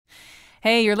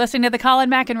Hey, you're listening to the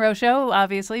Colin McEnroe Show,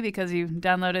 obviously, because you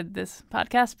downloaded this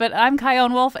podcast. But I'm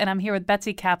Kyone Wolf, and I'm here with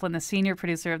Betsy Kaplan, the senior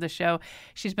producer of the show.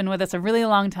 She's been with us a really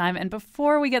long time. And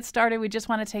before we get started, we just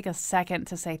want to take a second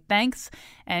to say thanks.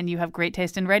 And you have great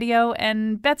taste in radio.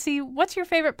 And Betsy, what's your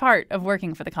favorite part of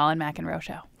working for the Colin McEnroe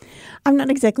Show? I'm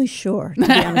not exactly sure, to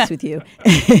be honest with you.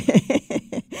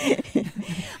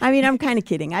 I mean, I'm kind of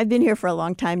kidding. I've been here for a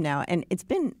long time now, and it's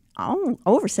been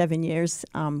over 7 years,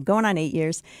 going on 8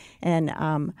 years. And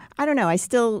I don't know, I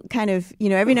still kind of,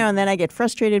 every now and then I get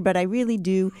frustrated, but I really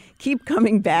do keep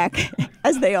coming back,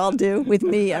 as they all do with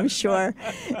me, I'm sure.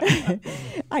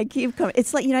 I keep coming.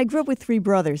 It's like, I grew up with 3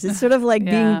 brothers. It's sort of like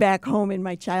being back home in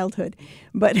my childhood.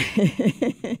 But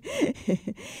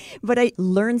but I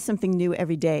learn something new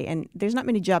every day. And there's not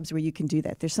many jobs where you can do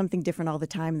that. There's something different all the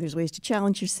time. There's ways to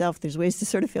challenge yourself. There's ways to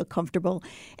sort of feel comfortable.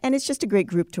 And it's just a great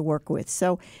group to work with.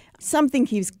 So something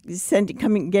keeps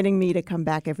getting me to come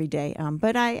back every day.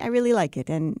 But I really like it.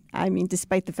 And I mean,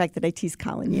 despite the fact that I tease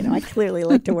Colin, I clearly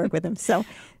like to work with him. So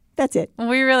that's it.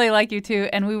 We really like you, too,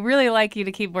 and we really like you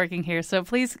to keep working here. So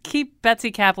please keep Betsy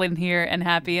Kaplan here and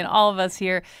happy, and all of us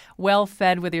here well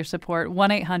fed with your support.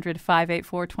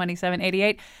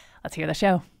 1-800-584-2788. Let's hear the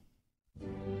show.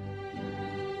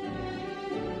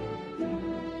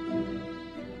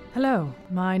 Hello,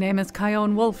 my name is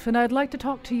Kyone Wolf, and I'd like to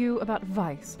talk to you about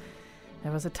Vice.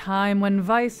 There was a time when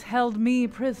Vice held me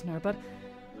prisoner, but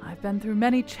I've been through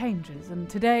many changes, and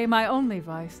today my only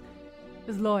vice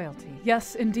is loyalty.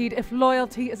 Yes, indeed, if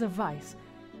loyalty is a vice,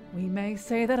 we may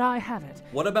say that I have it.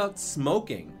 What about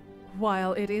smoking?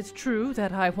 While it is true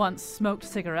that I once smoked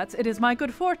cigarettes, it is my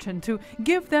good fortune to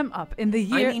give them up in the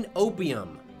year... I mean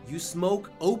opium. You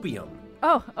smoke opium.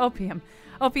 Oh, opium.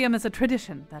 Opium is a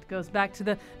tradition that goes back to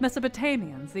the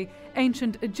Mesopotamians, the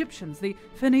ancient Egyptians, the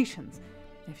Phoenicians.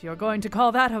 If you're going to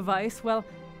call that a vice, well,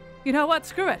 you know what?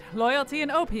 Screw it. Loyalty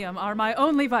and opium are my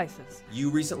only vices.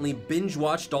 You recently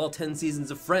binge-watched all 10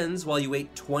 seasons of Friends while you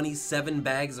ate 27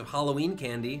 bags of Halloween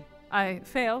candy. I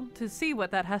fail to see what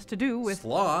that has to do with...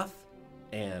 sloth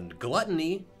and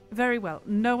gluttony. Very well.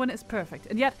 No one is perfect.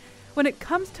 And yet, when it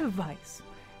comes to vice,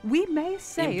 we may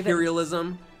say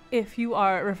imperialism. That if you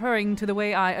are referring to the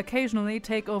way I occasionally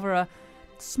take over a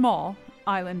small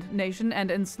island nation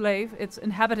and enslave its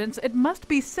inhabitants, it must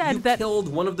be said that... You killed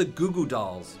one of the Goo Goo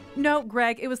Dolls. No,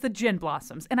 Greg, it was the Gin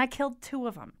Blossoms, and I killed 2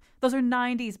 of them. Those are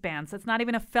 90s bands. That's not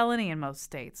even a felony in most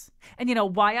states. And you know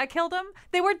why I killed them?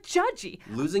 They were judgy.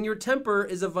 Losing your temper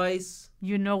is a vice.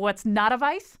 You know what's not a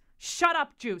vice? Shut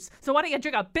up, Juice. So why don't you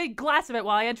drink a big glass of it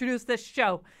while I introduce this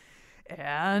show?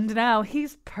 And now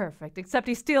he's perfect, except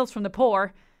he steals from the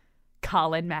poor.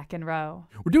 Colin McEnroe.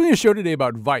 We're doing a show today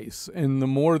about vice, and the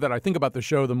more that I think about the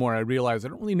show, the more I realize I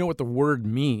don't really know what the word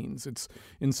means. It's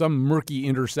in some murky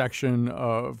intersection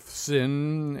of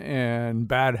sin and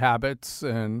bad habits,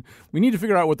 and we need to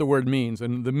figure out what the word means.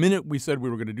 And the minute we said we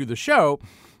were going to do the show,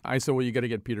 I said, well, you got to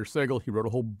get Peter Sagal. He wrote a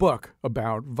whole book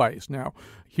about vice. Now,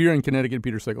 here in Connecticut,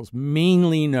 Peter Sagal's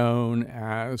mainly known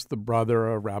as the brother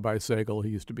of Rabbi Sagal.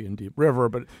 He used to be in Deep River,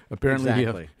 but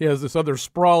apparently he has this other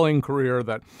sprawling career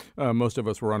that most of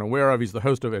us were unaware of. He's the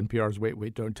host of NPR's Wait,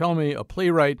 Wait, Don't Tell Me, a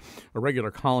playwright, a regular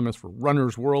columnist for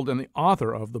Runner's World, and the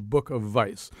author of the Book of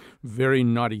Vice, Very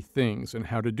Naughty Things and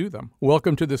How to Do Them.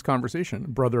 Welcome to this conversation,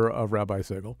 brother of Rabbi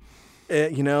Sagal.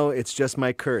 It's just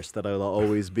my curse that I'll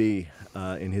always be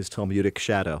in his Talmudic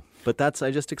shadow. But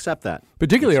I just accept that.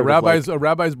 Particularly a rabbi's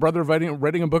brother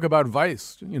writing a book about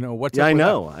vice. What's up with I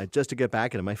know. Just to get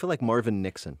back at him, I feel like Marvin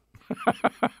Nixon.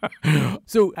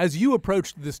 So as you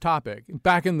approached this topic,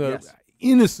 back in the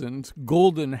innocent,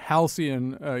 golden,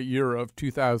 halcyon year of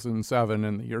 2007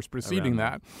 and the years preceding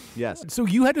that. Yes. So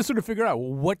you had to sort of figure out,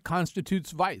 what constitutes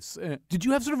vice? Did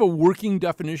you have sort of a working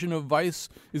definition of vice?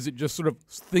 Is it just sort of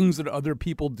things that other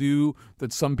people do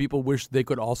that some people wish they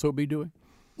could also be doing?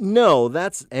 No,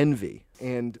 that's envy.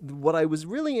 And what I was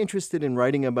really interested in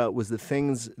writing about was the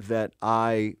things that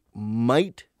I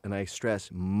might, and I stress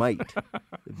might,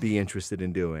 be interested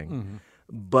in doing,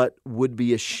 but would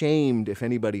be ashamed if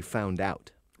anybody found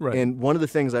out. Right. And one of the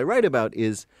things I write about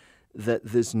is that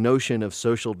this notion of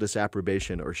social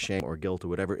disapprobation or shame or guilt or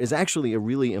whatever is actually a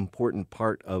really important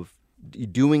part of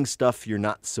doing stuff you're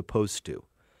not supposed to.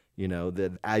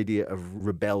 The idea of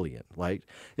rebellion.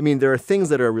 There are things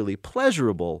that are really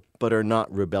pleasurable but are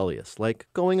not rebellious, like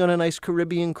going on a nice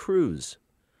Caribbean cruise.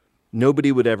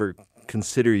 Nobody would ever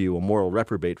consider you a moral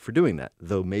reprobate for doing that,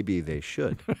 though maybe they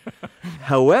should.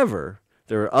 However,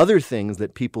 there are other things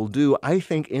that people do, I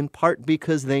think, in part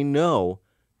because they know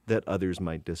that others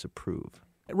might disapprove.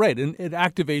 Right, and it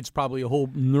activates probably a whole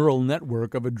neural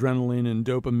network of adrenaline and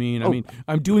dopamine. I mean,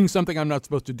 I'm doing something I'm not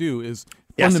supposed to do is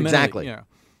Yes, Fundamentally, exactly. Yeah.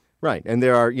 Right. And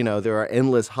there are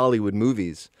endless Hollywood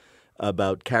movies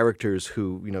about characters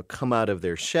who, come out of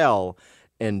their shell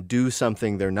and do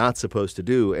something they're not supposed to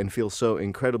do and feel so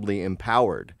incredibly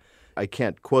empowered. I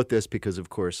can't quote this because, of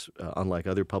course, unlike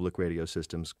other public radio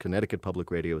systems, Connecticut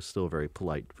Public Radio is still very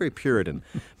polite, very Puritan.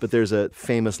 But there's a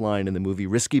famous line in the movie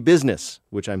Risky Business,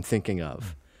 which I'm thinking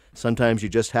of. Sometimes you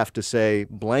just have to say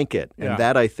blanket. And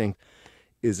that, I think,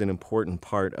 is an important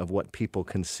part of what people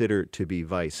consider to be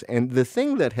vice. And the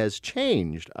thing that has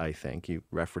changed, I think, you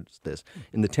referenced this,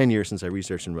 in the 10 years since I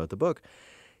researched and wrote the book,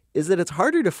 is that it's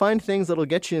harder to find things that'll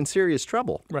get you in serious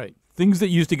trouble. Right. Things that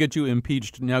used to get you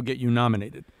impeached now get you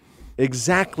nominated.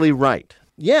 Exactly right.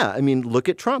 Yeah, I mean, look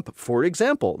at Trump. For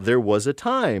example, there was a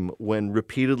time when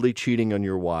repeatedly cheating on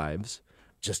your wives,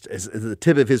 just as the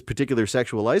tip of his particular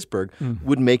sexual iceberg,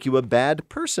 would make you a bad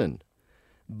person.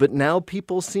 But now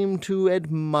people seem to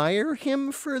admire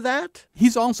him for that.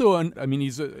 He's also,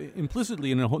 he's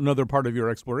implicitly in another part of your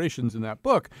explorations in that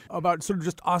book about sort of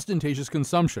just ostentatious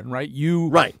consumption, right?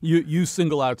 You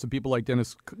single out some people like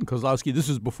Dennis Kozlowski. This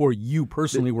is before you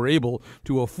personally were able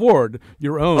to afford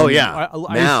your own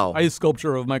ice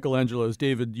sculpture of Michelangelo's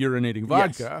David urinating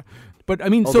vodka. Yes. But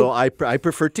although I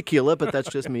prefer tequila, but that's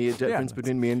just me, a difference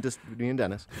between me and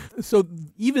Dennis. So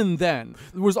even then,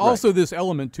 there was also this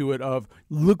element to it of,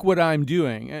 look what I'm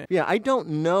doing. Yeah, I don't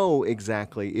know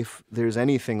exactly if there's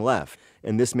anything left,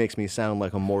 and this makes me sound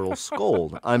like a moral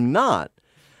scold. I'm not.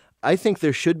 I think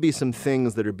there should be some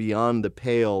things that are beyond the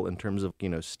pale in terms of,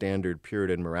 standard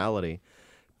Puritan morality,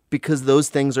 because those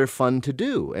things are fun to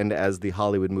do. And as the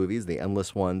Hollywood movies, the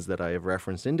endless ones that I have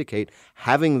referenced indicate,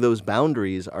 having those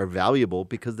boundaries are valuable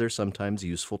because they're sometimes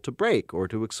useful to break or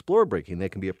to explore breaking. They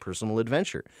can be a personal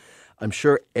adventure. I'm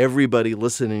sure everybody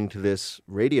listening to this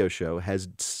radio show has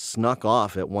snuck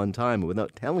off at one time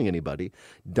without telling anybody,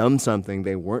 done something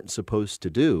they weren't supposed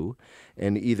to do,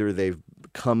 and either they've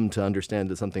come to understand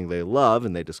that something they love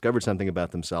and they discovered something about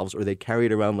themselves, or they carry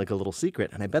it around like a little secret,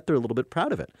 and I bet they're a little bit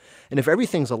proud of it. And if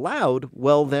everything's allowed,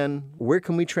 well then, where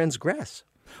can we transgress?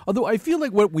 Although I feel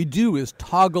like what we do is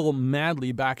toggle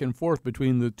madly back and forth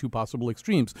between the two possible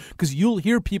extremes. Because you'll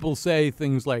hear people say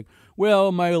things like,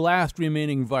 well, my last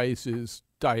remaining vice is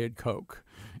Diet Coke.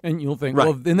 And you'll think,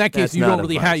 well, in that case, you don't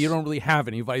really have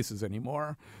any vices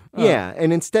anymore. Yeah,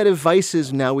 and instead of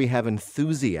vices, now we have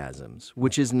enthusiasms,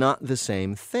 which is not the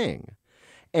same thing.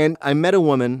 And I met a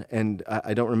woman, and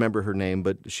I don't remember her name,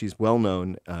 but she's well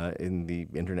known in the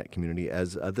internet community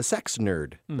as the sex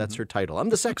nerd. Mm-hmm. That's her title. I'm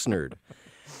the sex nerd.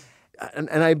 And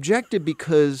I objected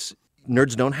because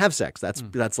nerds don't have sex.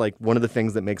 That's like one of the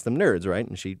things that makes them nerds, right?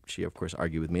 And she of course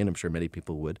argued with me, and I'm sure many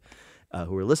people would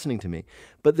who are listening to me.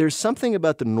 But there's something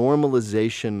about the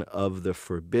normalization of the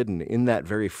forbidden in that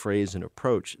very phrase and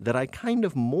approach that I kind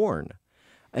of mourn.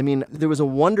 I mean, there was a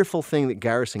wonderful thing that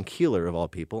Garrison Keillor, of all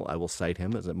people, I will cite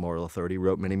him as a moral authority,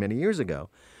 wrote many, many years ago,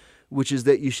 which is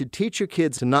that you should teach your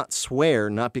kids to not swear,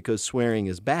 not because swearing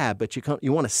is bad, but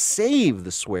you want to save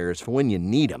the swears for when you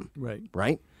need them,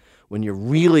 right? When you're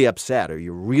really upset or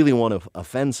you really want to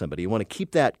offend somebody, you want to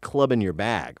keep that club in your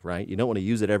bag, right? You don't want to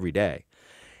use it every day.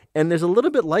 And there's a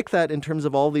little bit like that in terms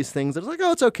of all these things. It's like,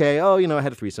 oh, it's okay. Oh, I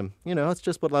had a threesome. It's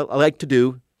just what I like to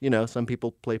do. Some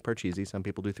people play Parcheesi, some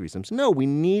people do threesomes. No, we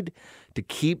need to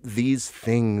keep these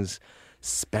things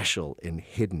special and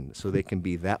hidden so they can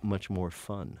be that much more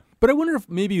fun. But I wonder if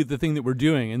maybe the thing that we're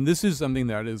doing, and this is something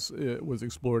that was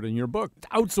explored in your book,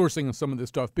 outsourcing some of this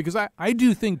stuff, because I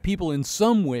do think people in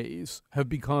some ways have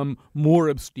become more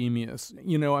abstemious.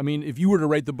 If you were to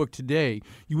write the book today,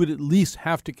 you would at least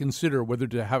have to consider whether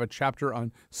to have a chapter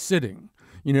on sitting.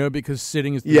 Because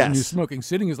sitting is the new smoking.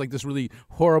 Sitting is like this really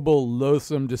horrible,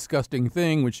 loathsome, disgusting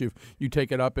thing, which if you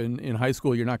take it up in high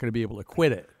school, you're not going to be able to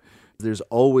quit it. There's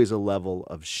always a level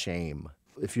of shame.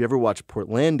 If you ever watch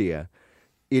Portlandia,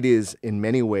 it is in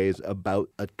many ways about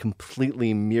a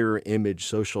completely mirror image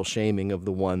social shaming of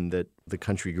the one that the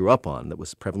country grew up on that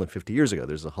was prevalent 50 years ago.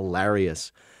 There's a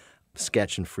hilarious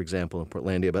sketch, for example, in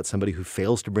Portlandia about somebody who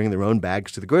fails to bring their own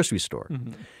bags to the grocery store.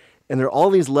 Mm-hmm. And there are all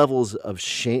these levels of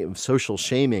shame, social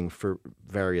shaming for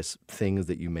various things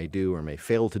that you may do or may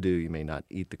fail to do. You may not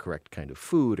eat the correct kind of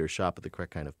food or shop at the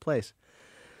correct kind of place.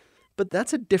 But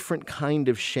that's a different kind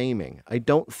of shaming. I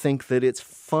don't think that it's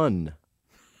fun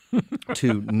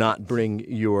to not bring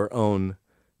your own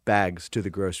bags to the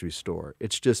grocery store.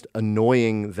 It's just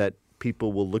annoying that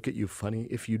people will look at you funny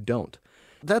if you don't.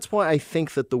 That's why I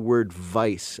think that the word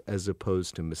vice, as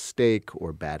opposed to mistake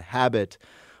or bad habit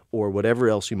or whatever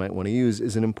else you might want to use,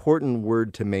 is an important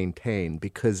word to maintain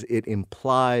because it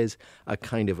implies a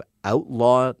kind of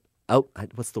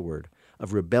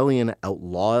of rebellion,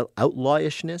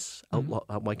 outlawishness.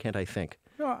 Why can't I think?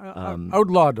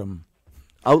 Outlawdom.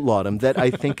 Outlawdom that I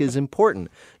think is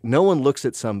important. No one looks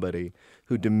at somebody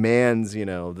who demands,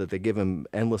 that they give him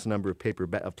endless number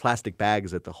of plastic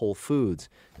bags at the Whole Foods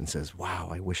and says, wow,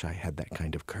 I wish I had that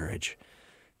kind of courage.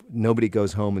 Nobody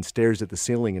goes home and stares at the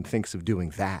ceiling and thinks of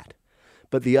doing that.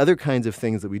 But the other kinds of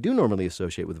things that we do normally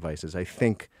associate with vices, I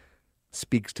think,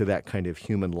 speaks to that kind of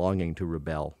human longing to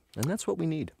rebel. And that's what we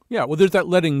need. Yeah, well, there's that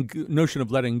notion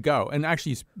of letting go. And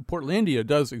actually, Portlandia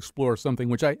does explore something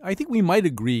which I think we might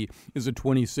agree is a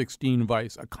 2016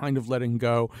 vice, a kind of letting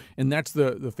go. And that's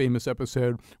the famous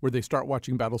episode where they start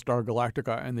watching Battlestar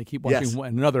Galactica and they keep watching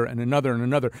another and another and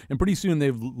another. And pretty soon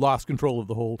they've lost control of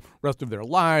the whole rest of their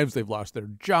lives. They've lost their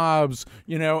jobs,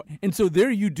 And so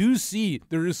there you do see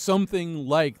there is something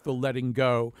like the letting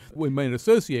go we might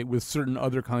associate with certain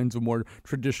other kinds of more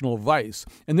traditional vice.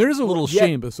 And there is a little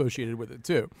shame associated with it,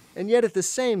 too. And yet at the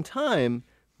same time,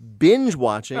 binge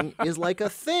watching is like a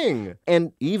thing.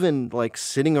 And even like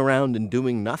sitting around and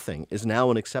doing nothing is now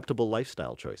an acceptable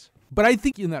lifestyle choice. But I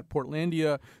think in that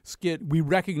Portlandia skit, we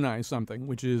recognize something,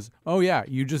 which is, oh, yeah,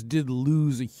 you just did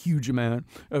lose a huge amount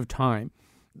of time.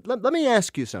 Let me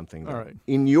ask you something, though. All right.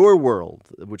 In your world,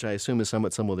 which I assume is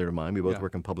somewhat similar to mine, we both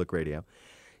work in public radio,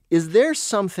 is there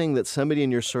something that somebody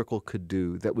in your circle could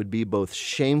do that would be both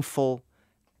shameful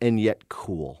and yet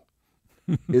cool?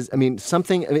 Is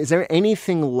there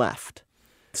anything left?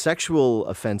 Sexual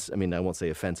offense, I won't say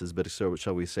offenses, but so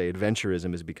shall we say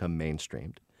adventurism has become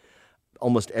mainstreamed.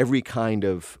 Almost every kind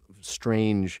of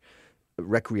strange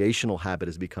recreational habit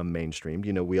has become mainstreamed.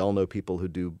 We all know people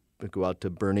who go out to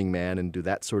Burning Man and do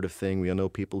that sort of thing. We all know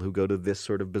people who go to this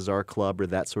sort of bizarre club or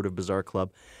that sort of bizarre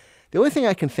club. The only thing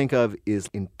I can think of is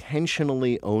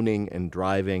intentionally owning and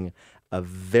driving a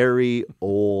very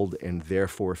old and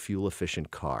therefore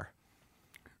fuel-efficient car.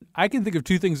 I can think of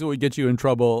two things that would get you in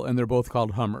trouble, and they're both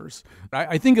called Hummers.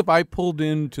 I think if I pulled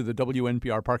into the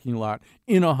WNPR parking lot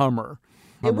in a Hummer,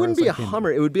 it wouldn't be a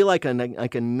Hummer. It would be like a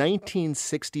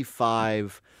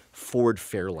 1965 Ford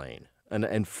Fairlane.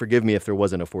 And forgive me if there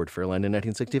wasn't a Ford Fairlane in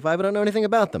 1965. I don't know anything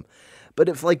about them. But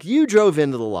if like you drove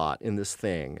into the lot in this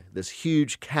thing, this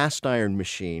huge cast iron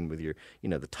machine with your,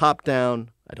 the top down,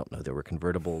 I don't know, there were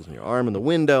convertibles, and your arm in the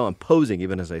window, I'm posing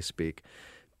even as I speak,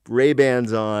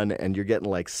 Ray-Bans on, and you're getting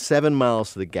like 7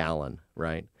 miles to the gallon,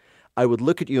 right? I would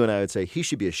look at you and I would say, he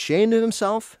should be ashamed of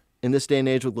himself in this day and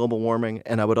age with global warming.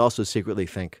 And I would also secretly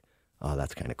think, oh,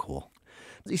 that's kind of cool.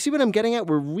 You see what I'm getting at?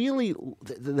 We're really,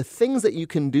 the things that you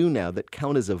can do now that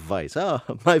count as a vice. Oh,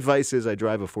 my vice is I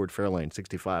drive a Ford Fairlane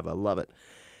 65. I love it.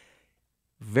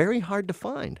 Very hard to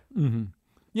find. Mm-hmm.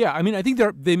 Yeah, I think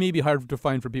they may be hard to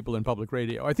find for people in public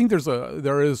radio. I think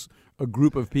there is a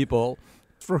group of people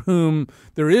for whom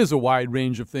there is a wide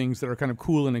range of things that are kind of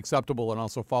cool and acceptable and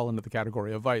also fall into the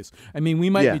category of vice. We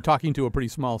might be talking to a pretty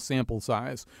small sample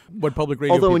size, what public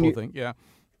radio people think. Yeah.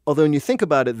 Although when you think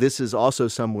about it, this is also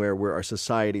somewhere where our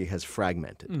society has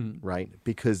fragmented, right?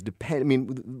 Because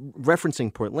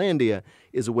referencing Portlandia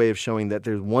is a way of showing that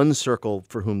there's one circle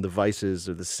for whom the vices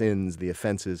or the sins, the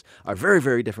offenses are very,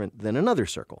 very different than another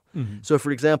circle. Mm-hmm. So,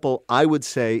 for example, I would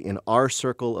say in our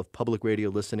circle of public radio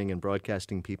listening and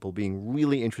broadcasting people, being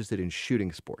really interested in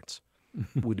shooting sports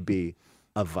would be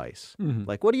a vice. Mm-hmm.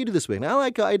 Like, what do you do this week? Now,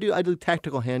 I do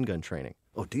tactical handgun training.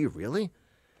 Oh, do you really?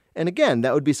 And again,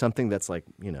 that would be something that's like,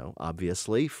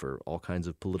 obviously for all kinds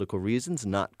of political reasons,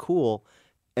 not cool,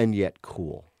 and yet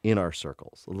cool in our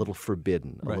circles, a little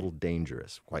forbidden, a little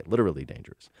dangerous, quite literally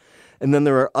dangerous. And then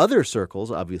there are other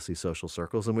circles, obviously social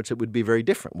circles, in which it would be very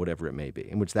different, whatever it may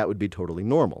be, in which that would be totally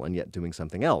normal, and yet doing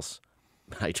something else,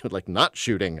 like not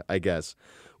shooting, I guess,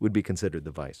 would be considered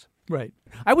the vice. Right.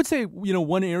 I would say,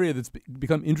 one area that's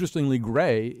become interestingly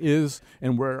gray is,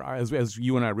 and where, as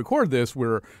you and I record this,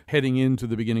 we're heading into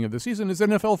the beginning of the season, is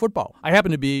NFL football. I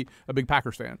happen to be a big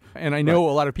Packers fan, and I know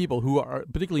a lot of people who are,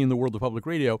 particularly in the world of public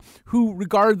radio, who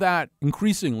regard that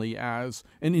increasingly as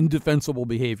an indefensible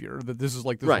behavior, that this is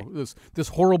like this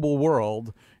horrible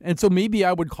world. And so maybe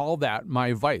I would call that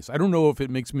my vice. I don't know if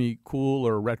it makes me cool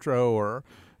or retro,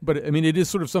 but it is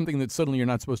sort of something that suddenly you're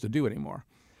not supposed to do anymore.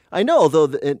 I know, though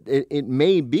it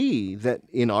may be that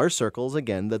in our circles,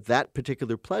 again, that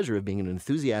particular pleasure of being an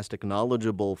enthusiastic,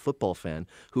 knowledgeable football fan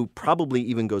who probably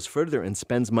even goes further and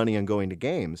spends money on going to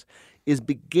games is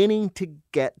beginning to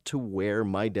get to where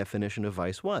my definition of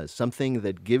vice was, something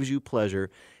that gives you pleasure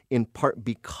in part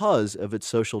because of its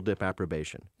social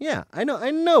disapprobation. Yeah, I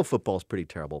know football's pretty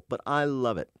terrible, but I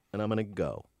love it, and I'm going to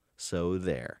go. So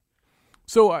there.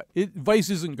 So vice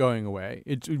isn't going away.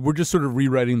 We're just sort of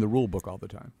rewriting the rule book all the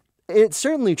time. It's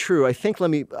certainly true. I think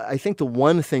the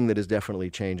one thing that is definitely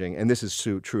changing, and this is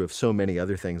true of so many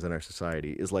other things in our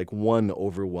society, is like one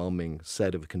overwhelming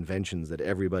set of conventions that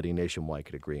everybody nationwide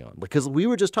could agree on. Because we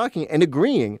were just talking and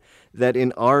agreeing that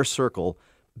in our circle,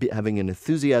 having an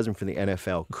enthusiasm for the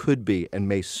NFL could be and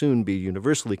may soon be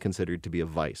universally considered to be a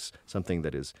vice, something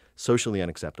that is socially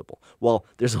unacceptable. Well,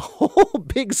 there's a whole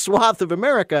big swath of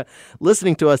America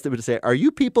listening to us that would say, are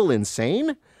you people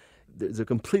insane? There's a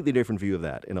completely different view of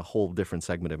that in a whole different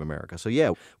segment of America. So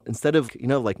yeah, instead of,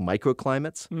 like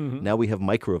microclimates, now we have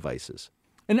micro-vices.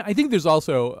 And I think there's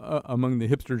also, among the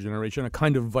hipster generation, a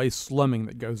kind of vice slumming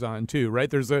that goes on, too, right?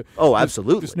 There's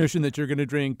absolutely. This notion that you're going to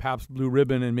drink Pabst Blue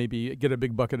Ribbon and maybe get a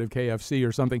big bucket of KFC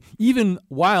or something, even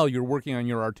while you're working on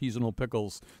your artisanal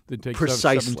pickles that take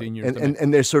 17 years.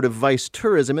 And there's sort of vice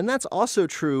tourism. And that's also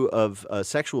true of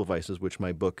sexual vices, which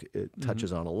my book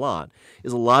touches on a lot,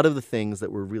 is a lot of the things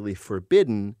that were really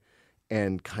forbidden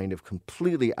and kind of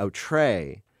completely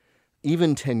outre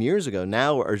even 10 years ago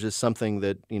now are just something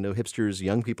that, hipsters,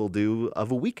 young people do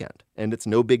of a weekend. And it's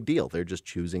no big deal. They're just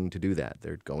choosing to do that.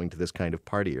 They're going to this kind of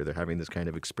party or they're having this kind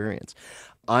of experience.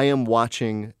 I am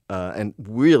watching and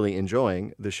really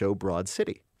enjoying the show Broad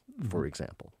City, for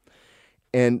example.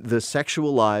 And the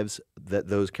sexual lives that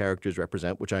those characters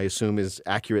represent, which I assume is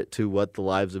accurate to what the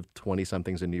lives of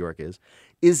 20-somethings in New York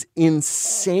is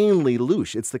insanely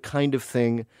louche. It's the kind of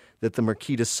thing that the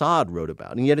Marquis de Sade wrote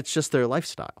about, and yet it's just their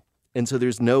lifestyle. And so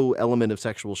there's no element of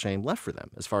sexual shame left for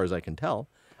them, as far as I can tell.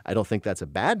 I don't think that's a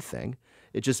bad thing.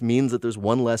 It just means that there's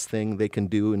one less thing they can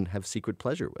do and have secret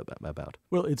pleasure about.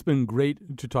 Well, it's been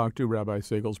great to talk to Rabbi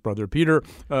Segal's brother Peter,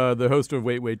 the host of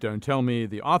Wait, Wait, Don't Tell Me,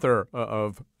 the author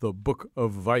of the Book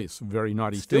of Vice, Very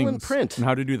Naughty Things. Still in print. And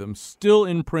how to do them. Still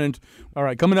in print. All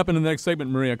right, coming up in the next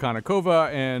segment, Maria Konnikova,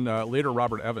 and later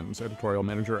Robert Evans, editorial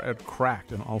manager at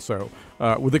Cracked, and also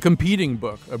with a competing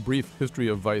book, A Brief History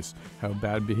of Vice, How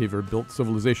Bad Behavior Built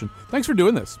Civilization. Thanks for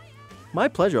doing this. My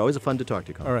pleasure. Always a fun to talk to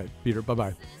you, Colin. All right, Peter,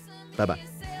 bye-bye. Bye-bye.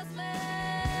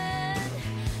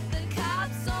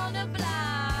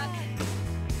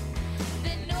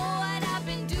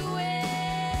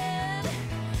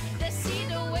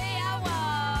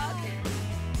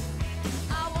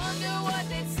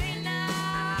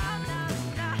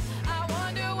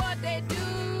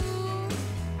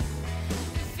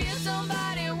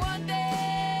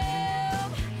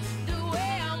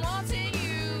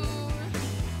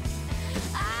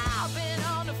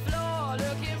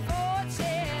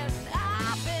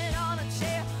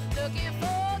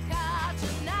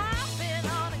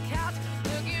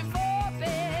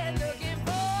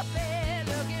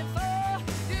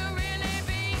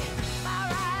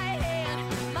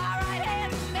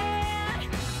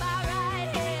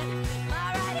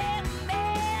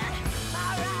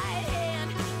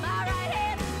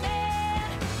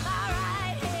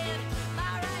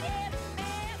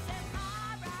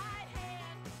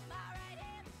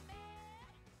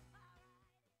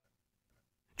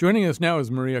 Joining us now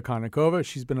is Maria Konnikova.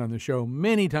 She's been on the show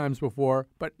many times before,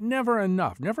 but never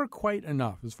enough, never quite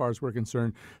enough as far as we're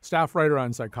concerned. Staff writer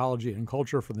on psychology and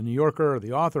culture for The New Yorker,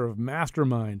 the author of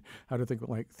Mastermind, How to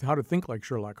Think Like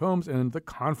Sherlock Holmes, and The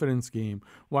Confidence Game,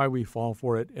 Why We Fall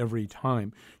for It Every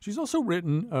Time. She's also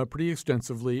written pretty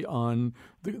extensively on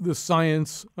the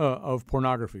science of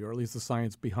pornography, or at least the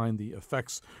science behind the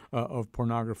effects of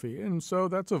pornography. And so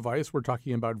that's a vice. We're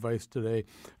talking about vice today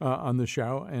on the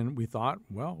show, and we thought,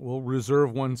 well, we'll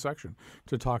reserve one section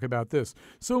to talk about this.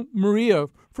 So, Maria,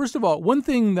 first of all, one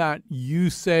thing that you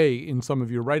say in some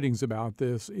of your writings about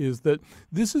this is that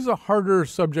this is a harder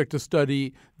subject to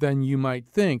study than you might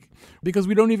think, because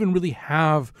we don't even really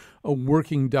have a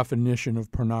working definition of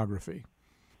pornography.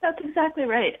 That's exactly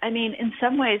right. I mean, in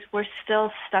some ways, we're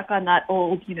still stuck on that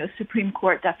old, Supreme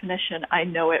Court definition. I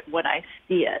know it when I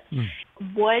see it.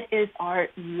 What is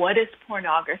art? What is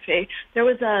pornography? There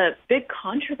was a big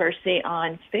controversy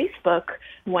on Facebook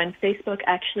when Facebook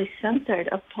actually censored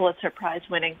a Pulitzer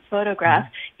Prize-winning photograph.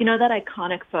 You know that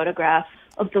iconic photograph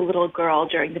of the little girl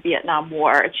during the Vietnam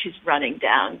War, and she's running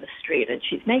down the street and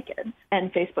she's naked.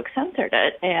 And Facebook censored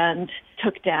it and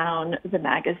took down the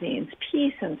magazine's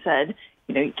piece and said,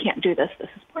 you can't do this. This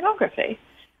is pornography.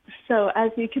 So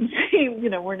as you can see,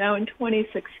 we're now in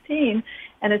 2016,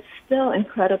 and it's still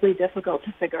incredibly difficult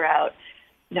to figure out,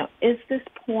 is this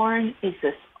porn? Is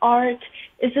this art?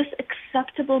 Is this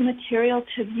acceptable material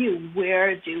to view?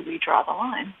 Where do we draw the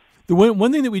line? The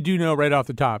one thing that we do know right off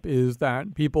the top is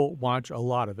that people watch a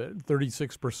lot of it.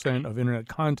 36% of internet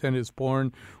content is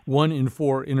porn. 1 in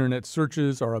 4 internet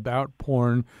searches are about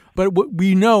porn. But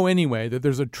we know anyway that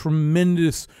there's a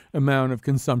tremendous amount of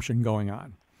consumption going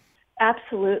on.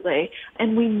 Absolutely.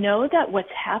 And we know that what's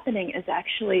happening is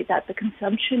actually that the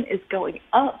consumption is going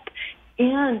up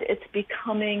and it's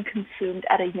becoming consumed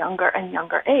at a younger and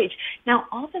younger age. Now,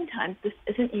 oftentimes this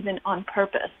isn't even on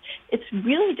purpose. It's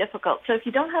really difficult. So if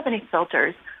you don't have any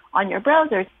filters on your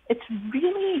browsers, it's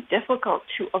really difficult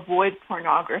to avoid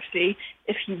pornography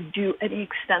if you do any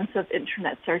extensive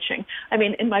internet searching. I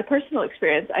mean, in my personal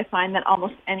experience, I find that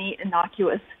almost any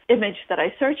innocuous image that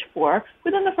I search for,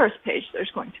 within the first page,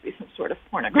 there's going to be some sort of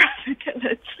pornographic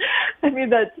image. I mean,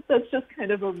 that's just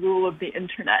kind of a rule of the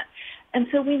internet. And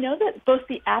so we know that both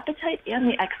the appetite and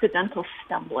the accidental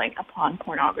stumbling upon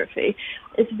pornography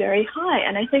is very high.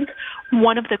 And I think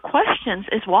one of the questions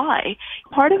is why.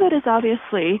 Part of it is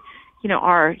obviously,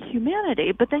 our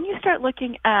humanity, but then you start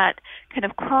looking at kind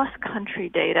of cross-country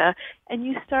data and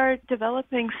you start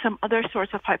developing some other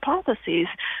sorts of hypotheses,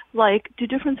 like do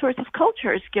different sorts of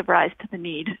cultures give rise to the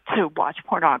need to watch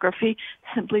pornography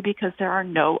simply because there are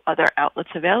no other outlets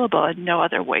available and no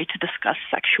other way to discuss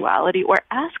sexuality or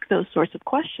ask those sorts of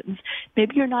questions.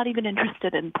 Maybe you're not even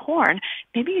interested in porn.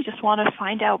 Maybe you just want to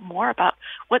find out more about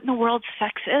what in the world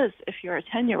sex is if you're a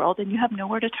 10-year-old and you have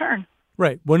nowhere to turn.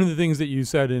 Right. One of the things that you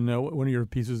said in one of your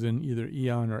pieces in either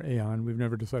Eon or Aeon, we've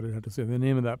never decided how to say the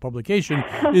name of that publication,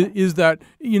 is that,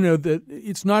 that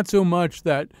it's not so much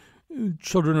that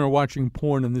children are watching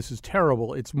porn and this is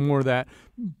terrible. It's more that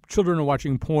children are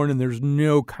watching porn and there's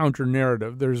no counter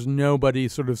narrative. There's nobody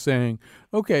sort of saying,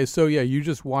 okay, so yeah, you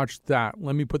just watched that.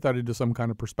 Let me put that into some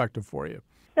kind of perspective for you.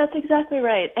 That's exactly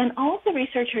right. And all of the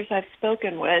researchers I've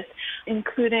spoken with,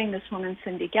 including this woman,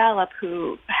 Cindy Gallup,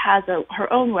 who has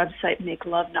her own website, Make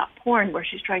Love Not Porn, where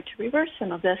she's trying to reverse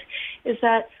some of this, is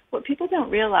that what people don't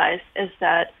realize is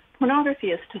that pornography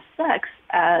is to sex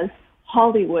as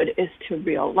Hollywood is to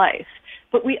real life.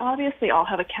 But we obviously all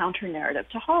have a counter-narrative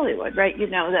to Hollywood, right? You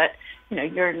know that,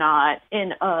 you're not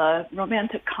in a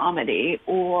romantic comedy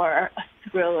or a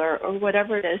thriller or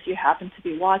whatever it is you happen to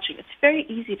be watching. It's very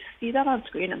easy to see that on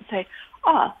screen and say,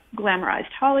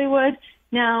 glamorized Hollywood.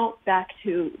 Now back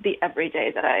to the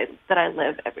everyday that I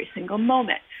live every single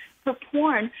moment. For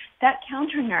porn, that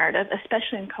counter-narrative,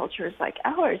 especially in cultures like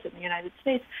ours in the United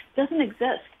States, doesn't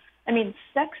exist. I mean,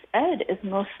 sex ed is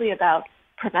mostly about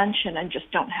prevention and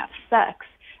just don't have sex.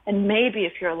 And maybe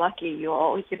if you're lucky,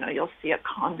 you'll see a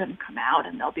condom come out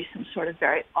and there'll be some sort of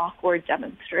very awkward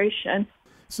demonstration.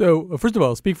 So, first of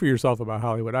all, speak for yourself about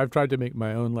Hollywood. I've tried to make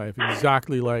my own life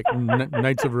exactly like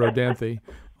Knights of Rodanthe.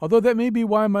 Although that may be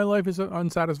why my life is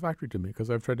unsatisfactory to me, because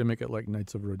I've tried to make it like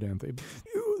Knights of Rodanthe.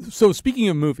 So speaking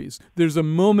of movies, there's a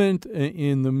moment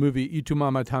in the movie Y Tu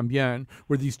Mamá También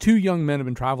where these two young men have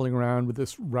been traveling around with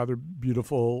this rather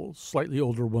beautiful, slightly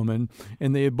older woman,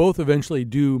 and they both eventually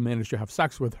do manage to have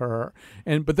sex with her,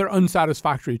 but they're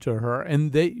unsatisfactory to her.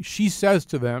 And she says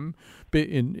to them,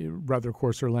 in rather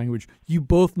coarser language, you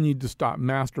both need to stop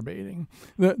masturbating.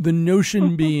 The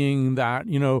notion being that,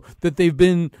 that they've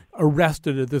been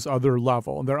arrested at this other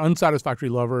level. They're unsatisfactory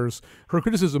lovers. Her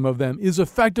criticism of them is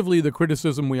effectively the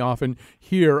criticism we often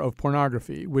hear of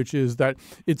pornography, which is that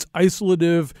it's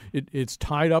isolative, it's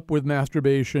tied up with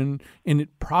masturbation, and it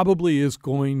probably is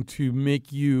going to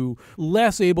make you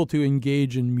less able to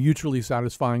engage in mutually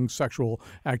satisfying sexual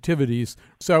activities.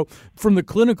 So from the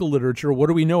clinical literature, what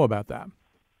do we know about that?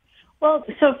 Well,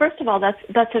 so first of all,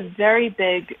 that's a very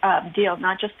big deal,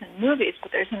 not just in movies,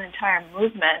 but there's an entire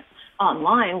movement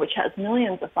online which has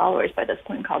millions of followers by this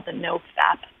point called the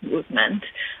NoFap movement,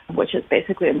 which is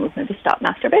basically a movement to stop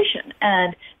masturbation.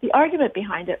 And the argument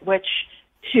behind it, which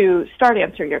to start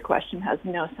answer your question has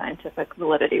no scientific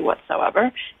validity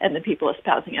whatsoever, and the people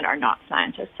espousing it are not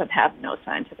scientists and have no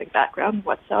scientific background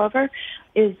whatsoever,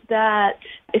 is that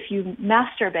if you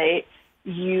masturbate,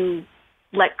 you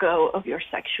let go of your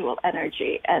sexual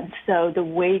energy. And so the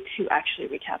way to actually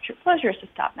recapture pleasure is to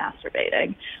stop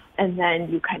masturbating. And then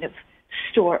you kind of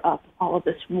store up all of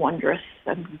this wondrous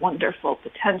and wonderful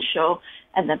potential.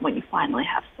 And then when you finally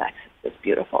have sex, it's this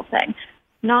beautiful thing.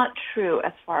 Not true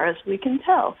as far as we can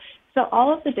tell. So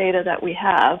all of the data that we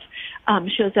have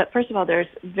shows that, first of all, there's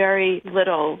very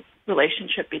little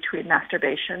relationship between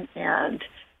masturbation and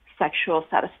sexual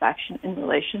satisfaction in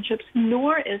relationships,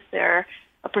 nor is there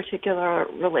a particular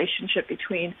relationship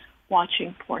between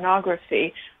watching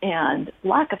pornography and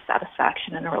lack of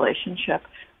satisfaction in a relationship,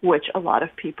 which a lot of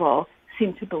people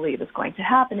seem to believe is going to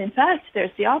happen. In fact, there's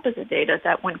the opposite data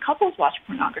that when couples watch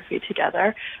pornography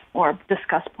together or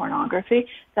discuss pornography,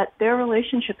 that their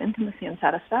relationship intimacy and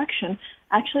satisfaction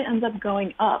actually ends up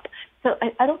going up. So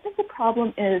I don't think the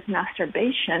problem is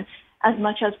masturbation as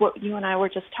much as what you and I were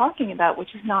just talking about,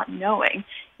 which is not knowing,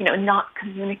 not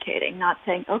communicating, not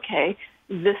saying, okay,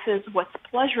 this is what's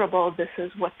pleasurable, this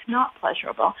is what's not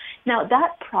pleasurable. Now,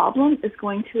 that problem is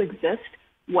going to exist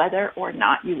whether or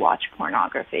not you watch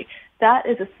pornography. That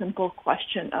is a simple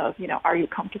question of, are you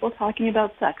comfortable talking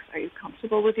about sex? Are you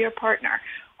comfortable with your partner?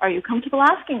 Are you comfortable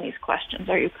asking these questions?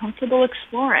 Are you comfortable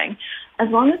exploring? As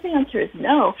long as the answer is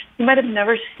no, you might have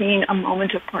never seen a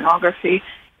moment of pornography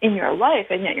in your life,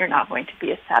 and yet you're not going to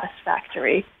be a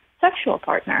satisfactory sexual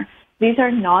partner. These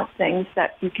are not things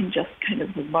that you can just kind of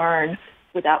learn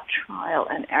without trial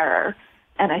and error.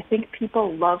 And I think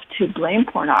people love to blame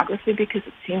pornography because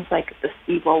it seems like this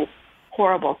evil,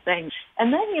 horrible thing.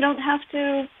 And then you don't have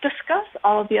to discuss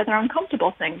all of the other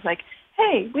uncomfortable things like,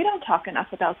 hey, we don't talk enough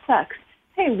about sex.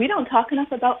 Hey, we don't talk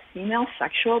enough about female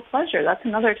sexual pleasure. That's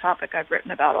another topic I've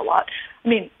written about a lot. I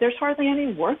mean, there's hardly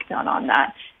any work done on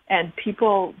that. And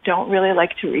people don't really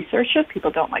like to research it.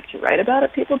 People don't like to write about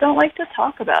it. People don't like to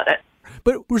talk about it.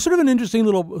 But we're sort of an interesting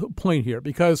little point here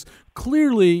because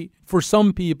clearly for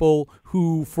some people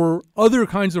who, for other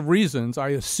kinds of reasons, I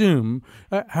assume,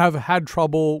 have had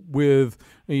trouble with,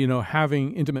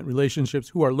 having intimate relationships,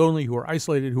 who are lonely, who are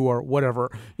isolated, who are whatever,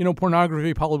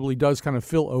 pornography probably does kind of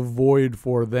fill a void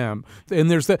for them. And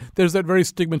there's that very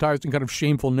stigmatized and kind of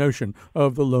shameful notion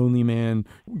of the lonely man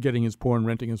getting his porn,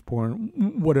 renting his porn,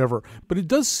 whatever. But it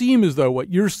does seem as though what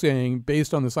you're saying,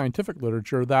 based on the scientific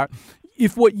literature, that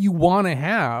if what you want to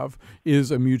have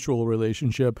is a mutual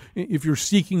relationship, if you're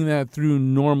seeking that through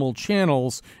normal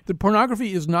channels, the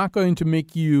pornography is not going to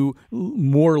make you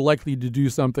more likely to do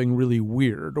something really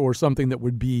weird or something that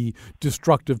would be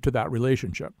destructive to that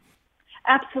relationship.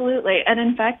 Absolutely. And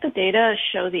in fact, the data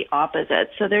show the opposite.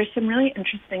 So there's some really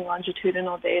interesting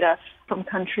longitudinal data from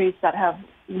countries that have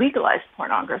legalized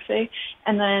pornography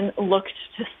and then looked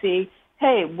to see,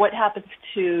 hey, what happens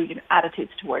to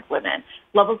attitudes toward women,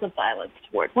 levels of violence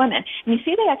toward women. And you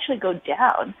see they actually go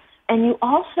down. And you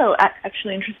also,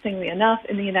 actually interestingly enough,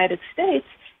 in the United States,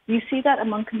 you see that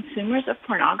among consumers of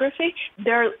pornography,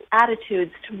 their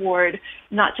attitudes toward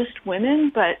not just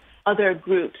women, but other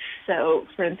groups. So,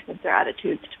 for instance, their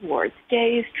attitudes towards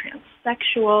gays,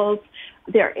 transsexuals,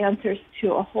 their answers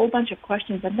to a whole bunch of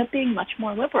questions end up being much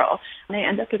more liberal. And they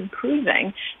end up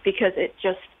improving because it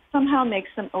just somehow makes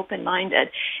them open-minded.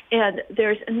 And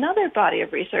there's another body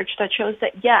of research that shows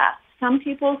that, some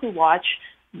people who watch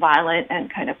violent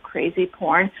and kind of crazy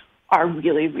porn are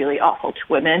really, really awful to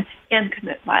women and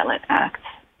commit violent acts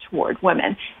toward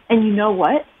women. And you know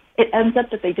what? It ends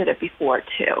up that they did it before,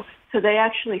 too. So they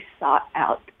actually sought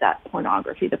out that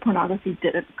pornography. The pornography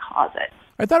didn't cause it.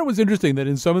 I thought it was interesting that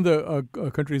in some of the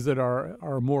countries that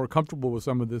are more comfortable with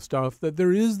some of this stuff, that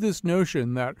there is this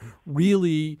notion that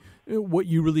really what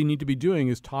you really need to be doing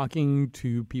is talking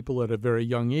to people at a very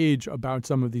young age about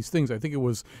some of these things. I think it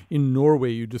was in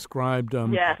Norway you described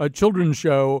a children's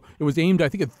show. It was aimed, I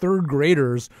think, at third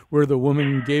graders, where the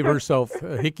woman gave herself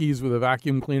hickeys with a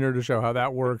vacuum cleaner to show how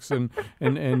that works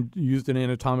and used an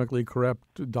anatomically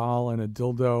correct doll and a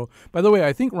dildo. By the way,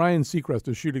 I think Ryan Seacrest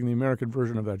is shooting the American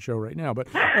version of that show right now, but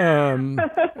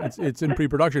it's in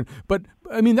pre-production. But,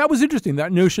 I mean, that was interesting,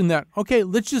 that notion that, okay,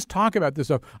 let's just talk about this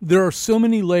stuff. There are so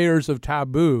many layers of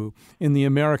taboo in the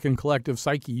American collective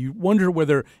psyche. You wonder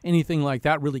whether anything like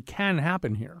that really can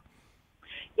happen here.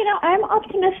 I'm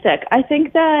optimistic. I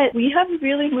think that we have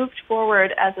really moved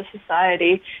forward as a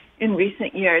society in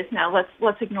recent years. Now,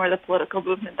 let's ignore the political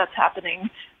movement that's happening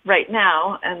right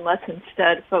now, and let's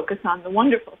instead focus on the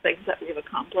wonderful things that we've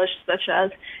accomplished, such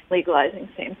as legalizing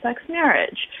same-sex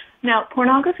marriage. Now,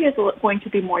 pornography is going to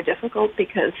be more difficult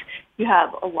because you have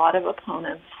a lot of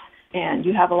opponents and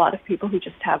you have a lot of people who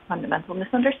just have fundamental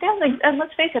misunderstandings. And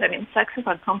let's face it, sex is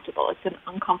uncomfortable. It's an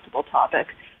uncomfortable topic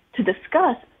to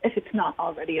discuss if it's not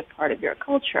already a part of your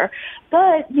culture.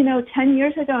 But, 10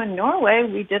 years ago in Norway,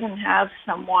 we didn't have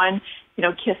someone,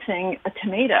 kissing a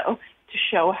tomato to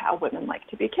show how women like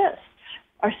to be kissed.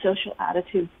 Our social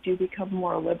attitudes do become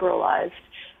more liberalized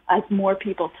as more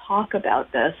people talk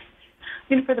about this.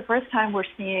 For the first time, we're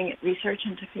seeing research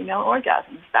into female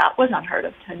orgasms. That was unheard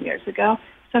of 10 years ago.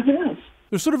 So who knows?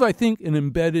 There's sort of, I think, an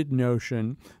embedded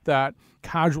notion that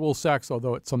casual sex,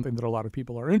 although it's something that a lot of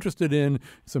people are interested in,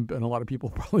 and a lot of people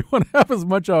probably want to have as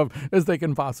much of as they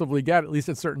can possibly get, at least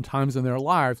at certain times in their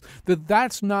lives,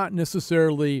 that's not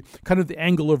necessarily kind of the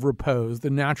angle of repose, the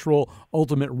natural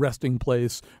ultimate resting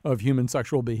place of human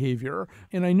sexual behavior.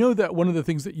 And I know that one of the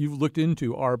things that you've looked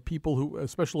into are people who,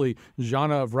 especially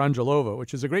Jana Vrangelova,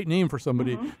 which is a great name for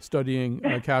somebody studying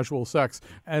casual sex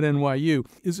at NYU.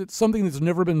 Is it something that's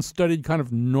never been studied kind of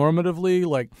normatively?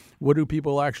 Like, what do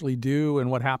people actually do and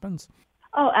what happens?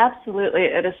 Oh, absolutely.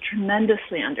 It is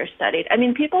tremendously understudied. I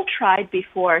mean, people tried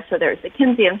before. So there's the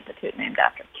Kinsey Institute named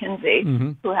after Kinsey,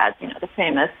 who has, the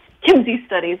famous Kinsey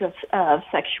studies of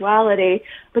sexuality.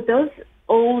 But those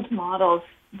old models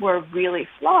were really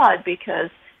flawed because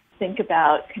think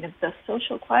about kind of the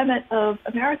social climate of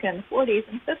America in the 40s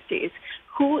and 50s.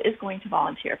 Who is going to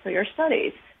volunteer for your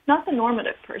studies? Not the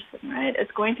normative person, right?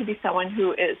 It's going to be someone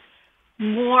who is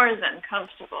more than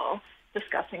comfortable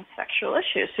discussing sexual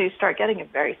issues. So you start getting a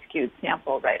very skewed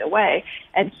sample right away.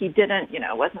 And he didn't,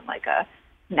 it wasn't like a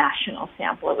national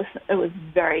sample. It was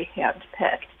very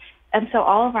hand-picked. And so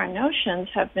all of our notions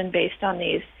have been based on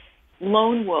these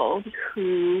lone wolves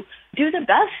who do the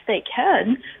best they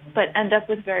can, but end up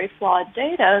with very flawed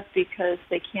data because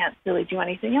they can't really do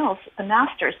anything else. The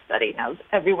Masters study, now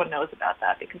everyone knows about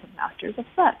that because of Masters of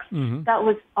Sex. That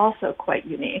was also quite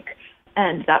unique.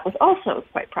 And that was also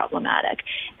quite problematic.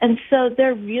 And so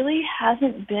there really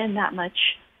hasn't been that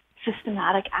much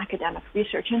systematic academic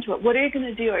research into it. What are you going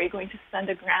to do? Are you going to send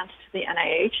a grant to the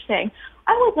NIH saying,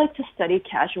 I would like to study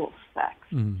casual sex.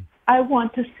 I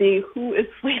want to see who is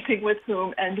sleeping with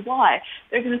whom and why.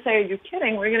 They're going to say, are you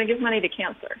kidding? We're going to give money to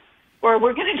cancer. Or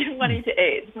we're going to give money to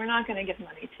AIDS. We're not going to give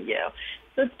money to you.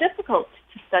 So it's difficult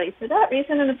to study for that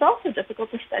reason. And it's also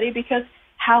difficult to study because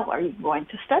how are you going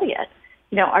to study it?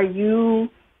 Are you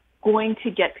going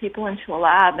to get people into a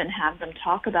lab and have them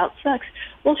talk about sex?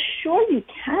 Well, sure you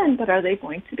can, but are they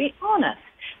going to be honest?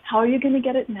 How are you going to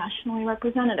get it nationally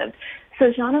representative?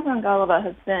 So Jana Brangalova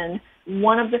has been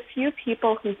one of the few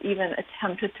people who's even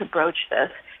attempted to broach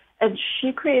this. And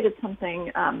she created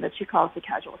something that she calls the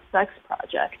Casual Sex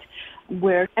Project,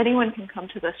 where anyone can come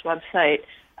to this website.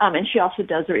 And she also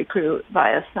does recruit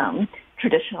via some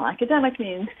traditional academic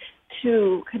means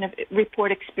to kind of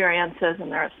report experiences,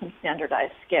 and there are some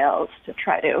standardized scales to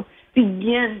try to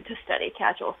begin to study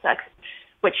casual sex.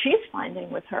 What she's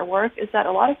finding with her work is that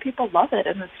a lot of people love it,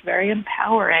 and it's very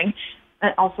empowering,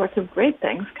 and all sorts of great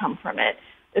things come from it.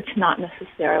 It's not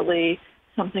necessarily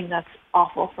something that's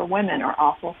awful for women or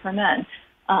awful for men.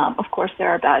 Of course, there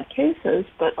are bad cases,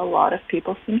 but a lot of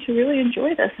people seem to really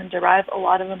enjoy this and derive a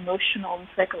lot of emotional and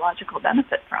psychological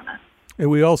benefit from it. And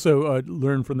we also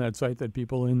learned from that site that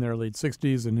people in their late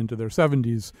 60s and into their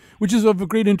 70s, which is of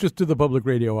great interest to the public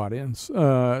radio audience,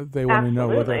 they want to know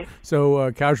whether.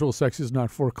 So casual sex is not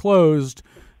foreclosed.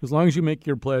 As long as you make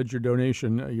your pledge, your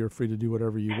donation, you're free to do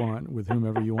whatever you want with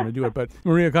whomever you want to do it. But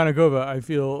Maria Konnikova, I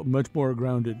feel much more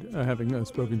grounded having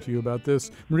spoken to you about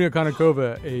this. Maria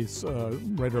Konnikova, a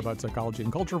writer about psychology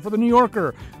and culture for The New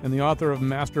Yorker and the author of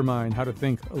Mastermind, How to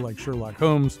Think Like Sherlock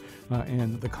Holmes,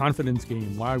 and The Confidence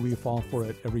Game, Why We Fall for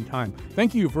It Every Time.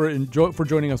 Thank you for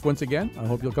joining us once again. I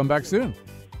hope you'll come back soon.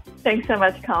 Thanks so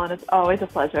much, Colin. It's always a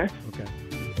pleasure. Okay.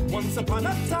 Once upon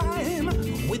a time,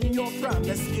 with your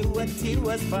promiscuity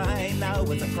was fine. Now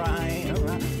it's a crime.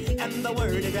 And the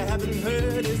word, if you haven't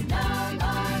heard, is no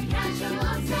more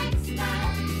casual sex,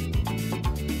 man.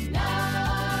 No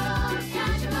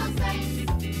casual sex.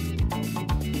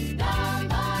 No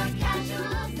more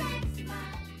casual sex,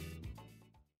 man.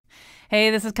 Hey,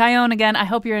 this is Kyone again. I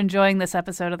hope you're enjoying this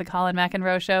episode of the Colin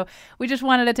McEnroe Show. We just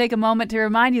wanted to take a moment to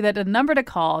remind you that the number to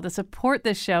call to support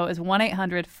this show is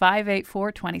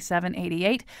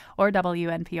 1-800-584-2788 or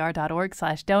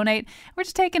WNPR.org/donate. We're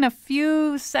just taking a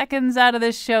few seconds out of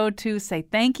this show to say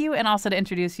thank you and also to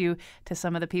introduce you to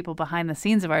some of the people behind the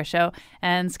scenes of our show.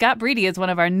 And Scott Breedy is one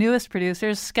of our newest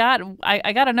producers. Scott,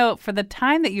 I got to know, for the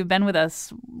time that you've been with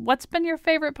us, what's been your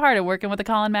favorite part of working with the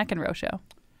Colin McEnroe Show?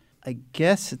 I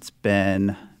guess it's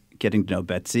been getting to know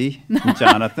Betsy and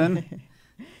Jonathan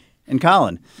and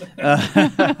Colin.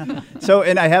 And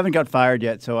I haven't got fired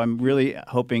yet, so I'm really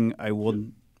hoping I will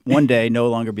one day no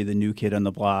longer be the new kid on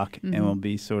the block and will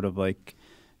be sort of the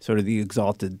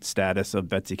exalted status of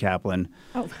Betsy Kaplan.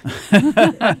 Oh.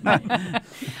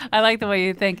 I like the way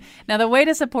you think. Now, the way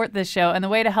to support this show and the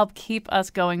way to help keep us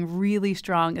going really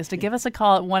strong is to give us a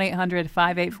call at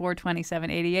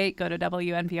 1-800-584-2788. Go to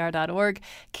WNPR.org.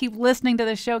 Keep listening to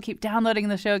the show. Keep downloading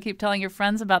the show. Keep telling your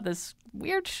friends about this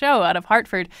weird show out of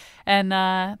Hartford.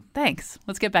 And thanks.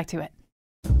 Let's get back to it.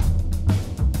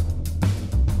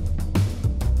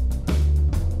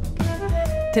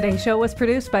 Today's show was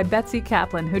produced by Betsy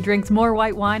Kaplan, who drinks more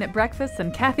white wine at breakfast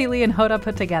than Kathy Lee and Hoda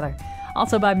put together.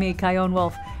 Also by me, Kyone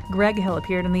Wolf. Greg Hill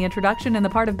appeared in the introduction, and the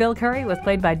part of Bill Curry was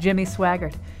played by Jimmy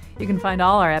Swaggart. You can find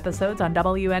all our episodes on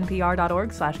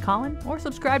WNPR.org/Colin or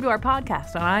subscribe to our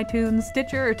podcast on iTunes,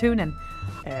 Stitcher, or TuneIn.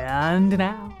 And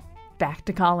now, back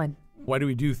to Colin. Why do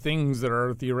we do things that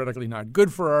are theoretically not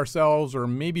good for ourselves? Or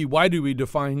maybe why do we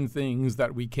define things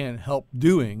that we can't help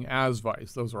doing as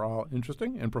vice? Those are all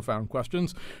interesting and profound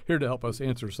questions. Here to help us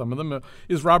answer some of them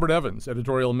is Robert Evans,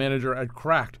 editorial manager at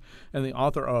Cracked and the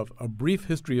author of A Brief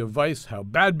History of Vice, How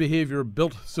Bad Behavior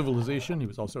Built Civilization. He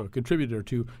was also a contributor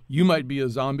to You Might Be a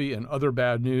Zombie and Other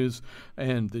Bad News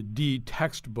and the D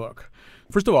Textbook.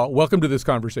 First of all, welcome to this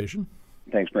conversation.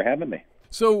 Thanks for having me.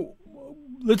 So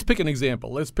let's pick an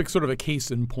example. Let's pick sort of a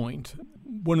case in point.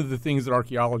 One of the things that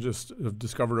archaeologists have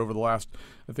discovered over the last,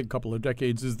 I think, couple of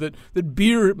decades is that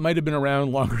beer might have been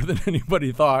around longer than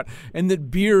anybody thought, and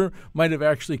that beer might have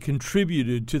actually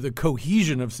contributed to the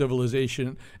cohesion of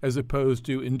civilization as opposed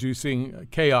to inducing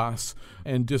chaos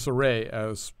and disarray,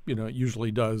 as it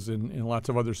usually does in lots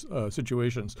of other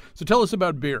situations. So tell us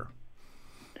about beer.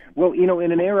 Well, in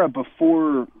an era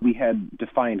before we had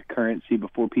defined currency,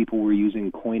 before people were using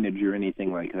coinage or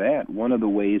anything like that, one of the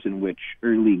ways in which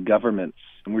early governments,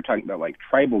 and we're talking about like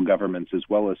tribal governments as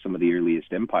well as some of the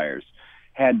earliest empires,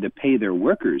 had to pay their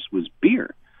workers was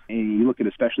beer. And you look at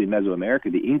especially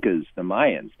Mesoamerica, the Incas, the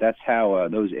Mayans, that's how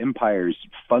those empires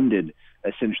funded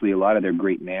essentially a lot of their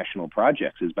great national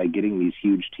projects, is by getting these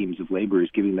huge teams of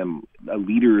laborers, giving them a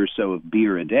liter or so of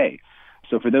beer a day.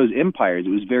 So for those empires, it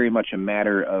was very much a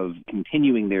matter of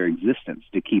continuing their existence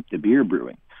to keep the beer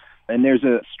brewing. And there's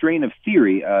a strain of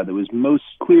theory that was most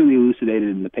clearly elucidated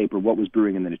in the paper What Was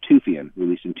Brewing in the Natufian,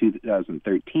 released in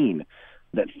 2013,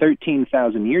 that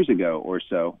 13,000 years ago or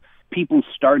so, people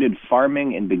started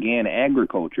farming and began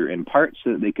agriculture in part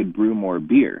so that they could brew more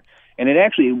beer. And it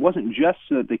wasn't just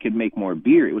so that they could make more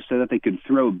beer, it was so that they could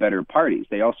throw better parties.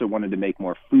 They also wanted to make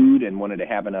more food and wanted to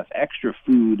have enough extra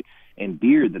food and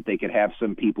beer that they could have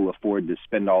some people afford to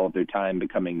spend all of their time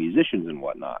becoming musicians and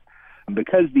whatnot.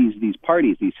 Because these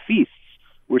parties, these feasts,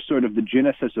 were sort of the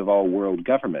genesis of all world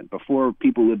government. Before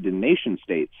people lived in nation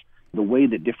states, the way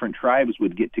that different tribes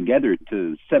would get together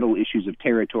to settle issues of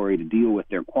territory, to deal with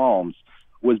their qualms,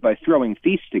 was by throwing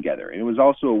feasts together. And it was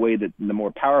also a way that the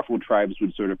more powerful tribes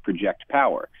would sort of project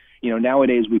power.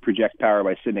 Nowadays we project power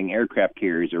by sending aircraft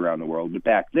carriers around the world, but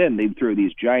back then they'd throw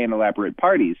these giant elaborate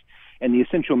parties. And the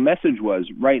essential message was,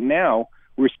 right now,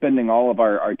 we're spending all of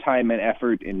our time and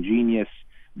effort and genius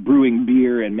brewing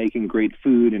beer and making great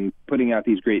food and putting out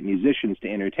these great musicians to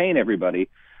entertain everybody.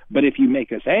 But if you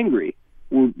make us angry,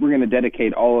 we're going to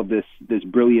dedicate all of this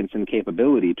brilliance and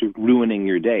capability to ruining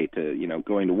your day, to,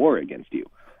 going to war against you.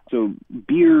 So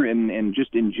beer and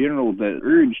just in general, the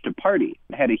urge to party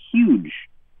had a huge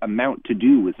amount to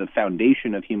do with the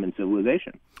foundation of human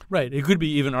civilization. Right. It could be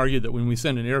even argued that when we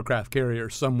send an aircraft carrier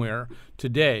somewhere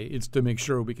today, it's to make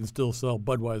sure we can still sell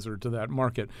Budweiser to that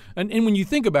market. And when you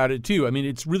think about it, too, I mean,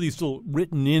 it's really still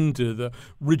written into the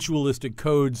ritualistic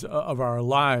codes of our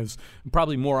lives.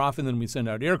 Probably more often than we send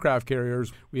out aircraft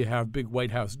carriers, we have big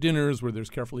White House dinners where there's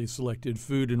carefully selected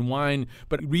food and wine.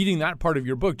 But reading that part of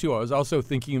your book, too, I was also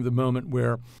thinking of the moment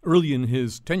where early in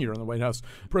his tenure in the White House,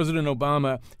 President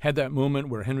Obama had that moment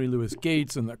where Henry Louis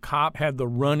Gates and the cop had the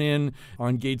run-in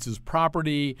on Gates's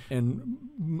property, and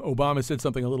Obama said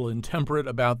something a little intemperate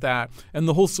about that. And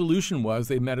the whole solution was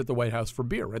they met at the White House for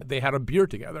beer, right? They had a beer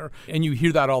together. And you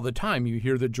hear that all the time. You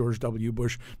hear that George W.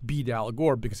 Bush beat Al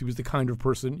Gore because he was the kind of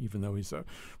person, even though he's a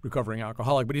recovering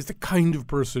alcoholic, but he's the kind of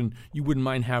person you wouldn't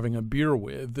mind having a beer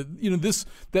with.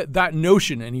 That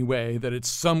notion, anyway, that it's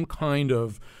some kind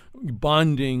of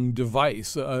bonding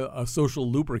device, a social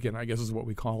lubricant, I guess is what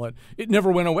we call it. It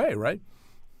never went away, right?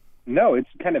 No, it's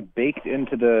kind of baked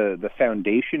into the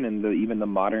foundation and even the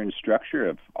modern structure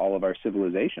of all of our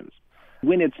civilizations.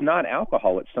 When it's not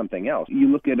alcohol, it's something else.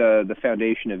 You look at the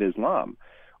foundation of Islam,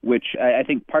 which I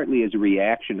think partly is a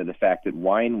reaction to the fact that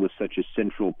wine was such a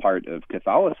central part of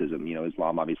Catholicism.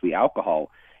 Islam, obviously,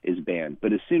 alcohol is banned.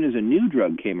 But as soon as a new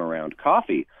drug came around,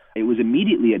 coffee, it was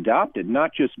immediately adopted,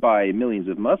 not just by millions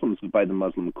of Muslims, but by the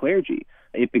Muslim clergy.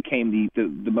 It became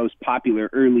the most popular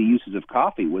early uses of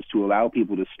coffee was to allow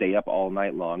people to stay up all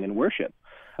night long and worship.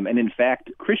 And in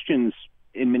fact, Christians,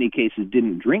 in many cases,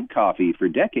 didn't drink coffee for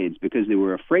decades because they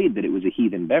were afraid that it was a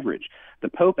heathen beverage. The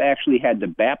Pope actually had to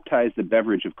baptize the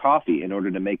beverage of coffee in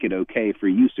order to make it okay for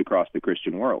use across the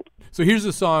Christian world. So here's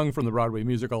a song from the Broadway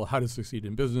musical, How to Succeed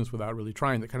in Business Without Really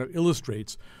Trying, that kind of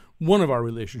illustrates one of our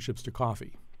relationships to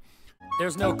coffee.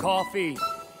 There's no coffee.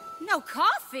 No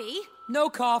coffee? No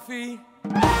coffee.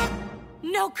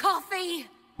 No coffee.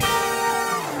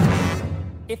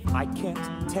 If I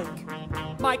can't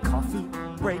take my coffee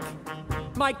break,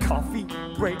 my coffee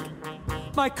break,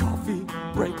 my coffee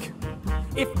break.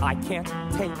 If I can't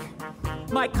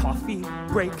take my coffee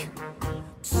break,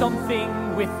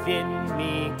 something within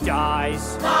me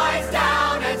dies. Lies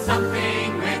down and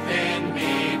something within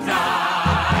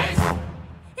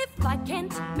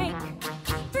can't make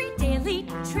 3 daily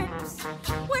trips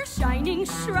where shining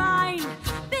shrine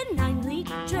benignly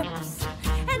drips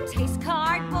and taste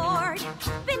cardboard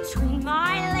between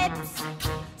my lips.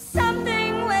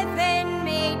 Something within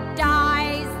me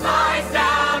dies. Lies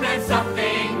down and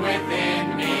something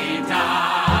within me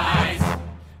dies.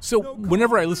 So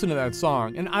whenever I listen to that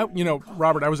song, and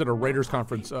Robert, I was at a writers'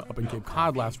 conference up in Cape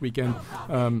Cod last weekend,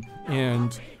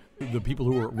 and the people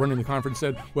who were running the conference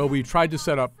said, well, we tried to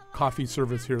set up coffee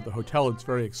service here at the hotel. It's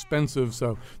very expensive,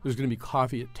 so there's going to be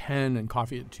coffee at 10 and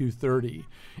coffee at 2:30.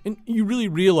 And you really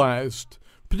realized,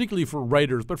 particularly for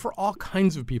writers, but for all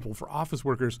kinds of people, for office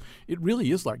workers, it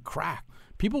really is like crack.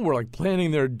 People were like planning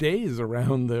their days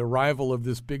around the arrival of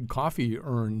this big coffee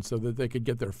urn so that they could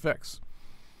get their fix.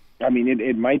 I mean,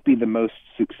 it might be the most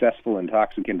successful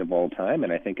intoxicant of all time,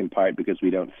 and I think in part because we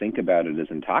don't think about it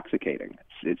as intoxicating.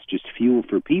 It's just fuel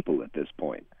for people at this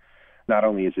point. Not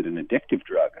only is it an addictive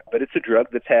drug, but it's a drug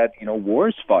that's had,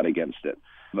 wars fought against it.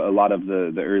 A lot of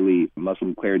the early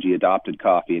Muslim clergy adopted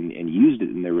coffee and used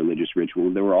it in their religious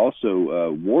rituals. There were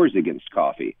also wars against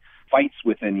coffee, fights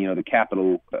within, the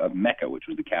capital of Mecca, which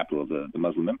was the capital of the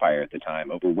Muslim Empire at the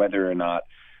time, over whether or not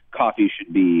coffee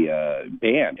should be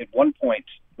banned. At one point,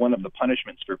 one of the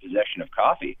punishments for possession of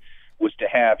coffee was to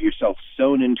have yourself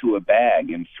sewn into a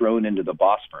bag and thrown into the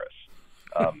Bosphorus.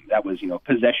 That was,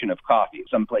 possession of coffee.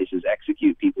 Some places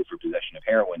execute people for possession of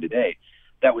heroin today.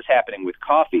 That was happening with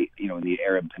coffee, in the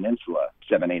Arab Peninsula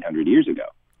 700-800 years ago.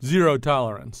 Zero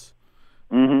tolerance.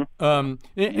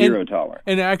 Mm-hmm. Zero tolerance.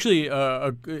 And actually,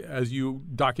 as you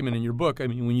document in your book, I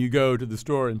mean, when you go to the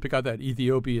store and pick out that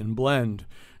Ethiopian blend,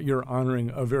 you're honoring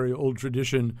a very old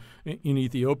tradition in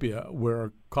Ethiopia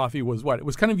where coffee was what? It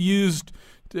was kind of used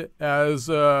as,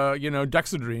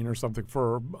 dexedrine or something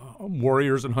for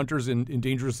warriors and hunters in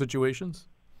dangerous situations.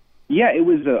 Yeah, it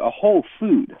was a whole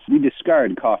food. We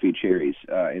discard coffee cherries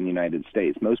in the United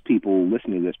States. Most people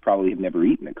listening to this probably have never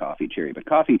eaten a coffee cherry. But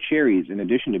coffee cherries, in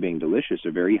addition to being delicious,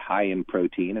 are very high in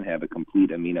protein and have a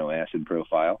complete amino acid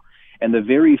profile. And the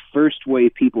very first way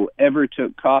people ever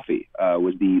took coffee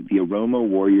was the aroma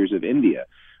warriors of India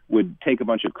would take a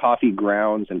bunch of coffee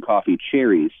grounds and coffee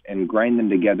cherries and grind them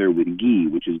together with ghee,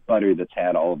 which is butter that's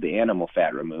had all of the animal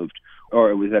fat removed,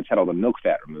 or that's had all the milk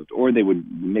fat removed, or they would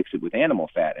mix it with animal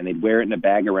fat, and they'd wear it in a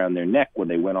bag around their neck when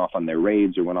they went off on their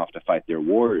raids or went off to fight their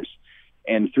wars.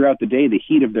 And throughout the day, the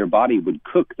heat of their body would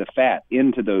cook the fat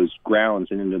into those grounds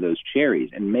and into those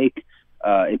cherries and make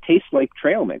it tastes like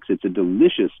trail mix. It's a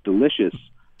delicious, delicious,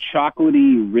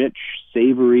 chocolatey, rich,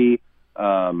 savory,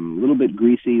 little bit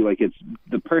greasy, like it's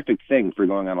the perfect thing for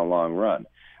going on a long run.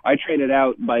 I traded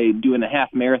out by doing a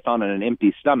half marathon on an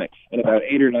empty stomach, and about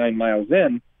 8 or 9 miles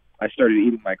in, I started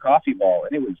eating my coffee ball,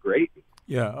 and it was great.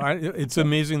 Yeah, it's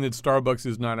amazing that Starbucks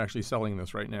is not actually selling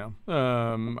this right now.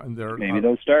 Maybe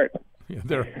they'll start.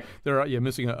 Yeah, they're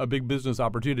missing a big business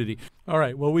opportunity. All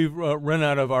right, well, we've run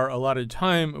out of our allotted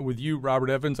time with you, Robert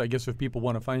Evans. I guess if people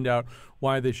want to find out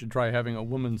why they should try having a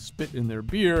woman spit in their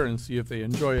beer and see if they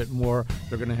enjoy it more,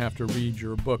 they're going to have to read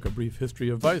your book, A Brief History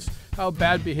of Vice, How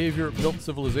Bad Behavior Built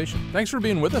Civilization. Thanks for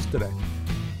being with us today.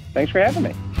 Thanks for having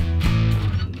me.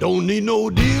 Don't need no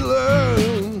dealer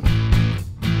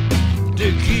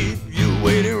to keep you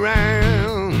waiting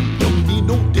around. Don't need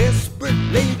no desperate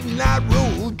late night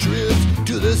road trips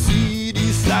to the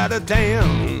seedy side of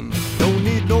town. Don't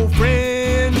need no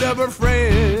friend of a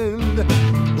friend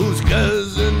whose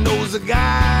cousin knows a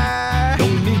guy.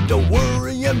 Don't need to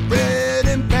worry and fret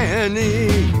and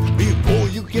panic before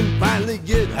you can finally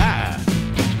get high.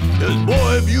 'Cause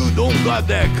boy, if you don't got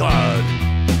that card,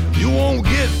 you won't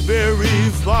get very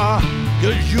far,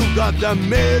 'cause you got the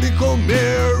medical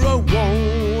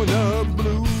marijuana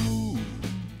blues.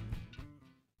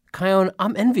 Chion,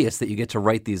 I'm envious that you get to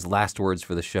write these last words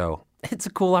for the show. It's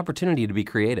a cool opportunity to be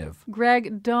creative.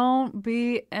 Greg, don't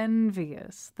be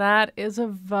envious. That is a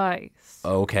vice.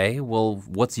 Okay, well,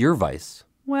 what's your vice?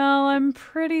 Well, I'm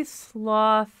pretty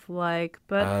sloth-like,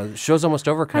 but... Show's almost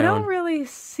over, Chion. I don't really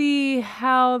see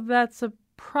how that's a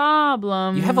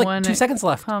problem. You have like when 2 seconds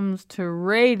left. Comes to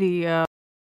radio.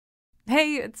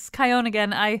 Hey, it's Chion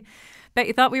again. I bet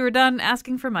you thought we were done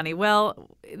asking for money.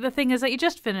 Well, the thing is that you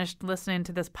just finished listening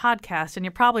to this podcast, and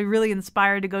you're probably really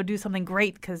inspired to go do something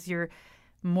great because you're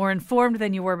more informed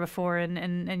than you were before,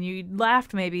 and you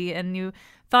laughed maybe, and you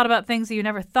thought about things that you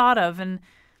never thought of, and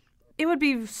it would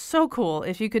be so cool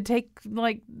if you could take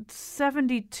like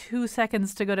 72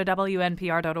 seconds to go to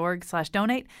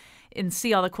WNPR.org/donate and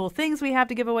see all the cool things we have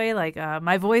to give away, like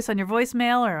my voice on your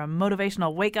voicemail, or a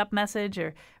motivational wake-up message,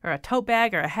 or a tote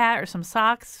bag, or a hat, or some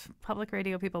socks. Public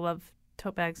radio people love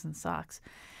tote bags and socks.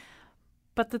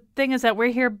 But the thing is that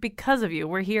we're here because of you.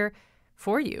 We're here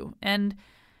for you. And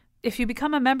if you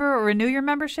become a member or renew your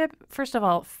membership, first of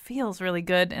all, it feels really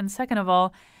good. And second of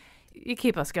all, you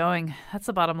keep us going. That's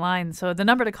the bottom line. So the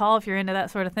number to call if you're into that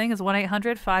sort of thing is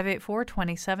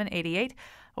 1-800-584-2788,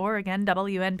 or again,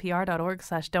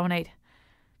 WNPR.org/donate.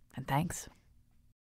 And thanks.